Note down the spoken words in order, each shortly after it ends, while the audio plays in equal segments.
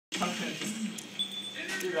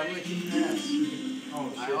Dude, I'm gonna kick your ass.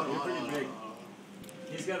 Oh shit, you're pretty big.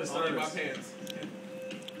 He's got to start. Only my pants.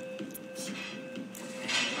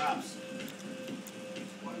 Props.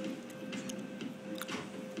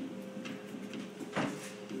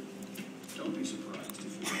 Don't be surprised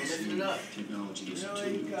if Lift it up. technology is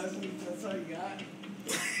Really, cousin? That's all you got?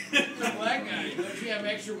 The black guy. Don't you have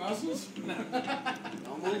extra muscles?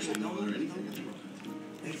 Don't learn anything at the moment.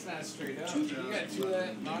 It's not straight up. You got two of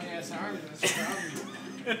that long ass arms. That's the problem.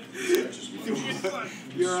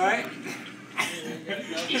 You alright?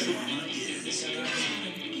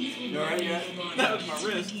 You alright yet? That was my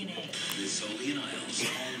wrist.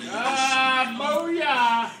 Ah,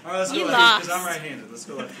 booyah! Alright, let's go You lefty, lost. because I'm right-handed. Let's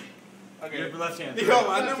go lefty. Okay. You're left-handed. Yo,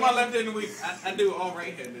 I know my left-handed weak. I do all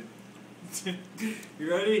right-handed. You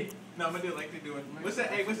ready? No, I'm gonna do it like they do it. What's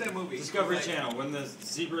that? Hey, what's that movie? Discovery Like, Channel, when the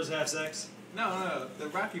zebras have sex. No, the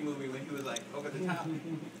Rocky movie when he was like over the top.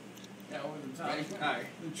 Yeah, over the top. Alright.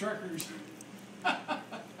 The truckers.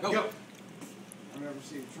 Go. I've never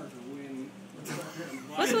seen a trucker win.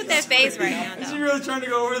 What's with that face right now, Is he though? really trying to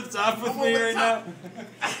go over the top with I'm me over right the now? top.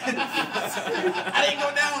 I didn't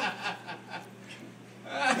go down.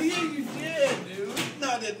 Yeah, you did, dude. No,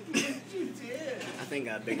 I didn't. Yes, you did. I think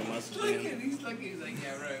I got bigger muscles Look than at him. he's looking. He's like,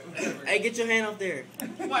 yeah, right. Whatever. Hey, get your hand up there.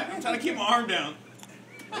 What? I'm trying to keep my arm down.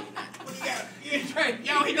 What do you got? You ain't trying.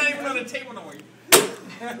 Yo, he's not even on the table no more. You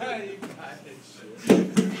got this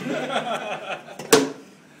shit.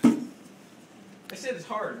 That shit is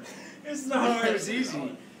hard. It's not hard, it's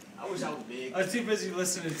easy. I wish I was big. I was too busy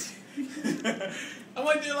listening to I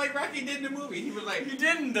want to do like Rocky did in the movie. He was like, You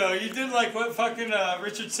didn't, though. You did like what fucking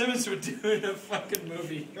Richard Simmons would do in a fucking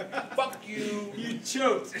movie. fuck you. You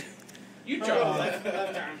choked. You chose Oh. left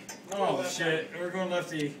arm. Oh, shit. We're going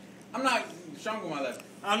lefty. I'm not strong with my left.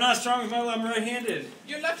 I'm not strong with my left. I'm right-handed.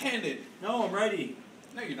 You're left-handed. No, I'm righty.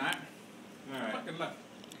 No, you're not. Alright. Fucking left.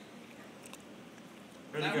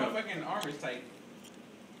 Ready Now to go. my fucking arm is tight.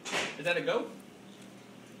 Is that a go?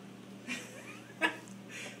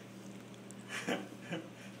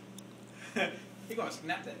 He gonna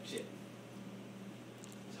snap that shit.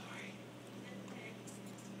 Sorry.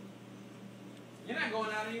 You're not going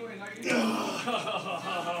out anyway, are you?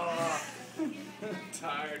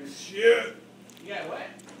 Tired as shit. You got what?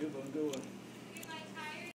 Good one, good one.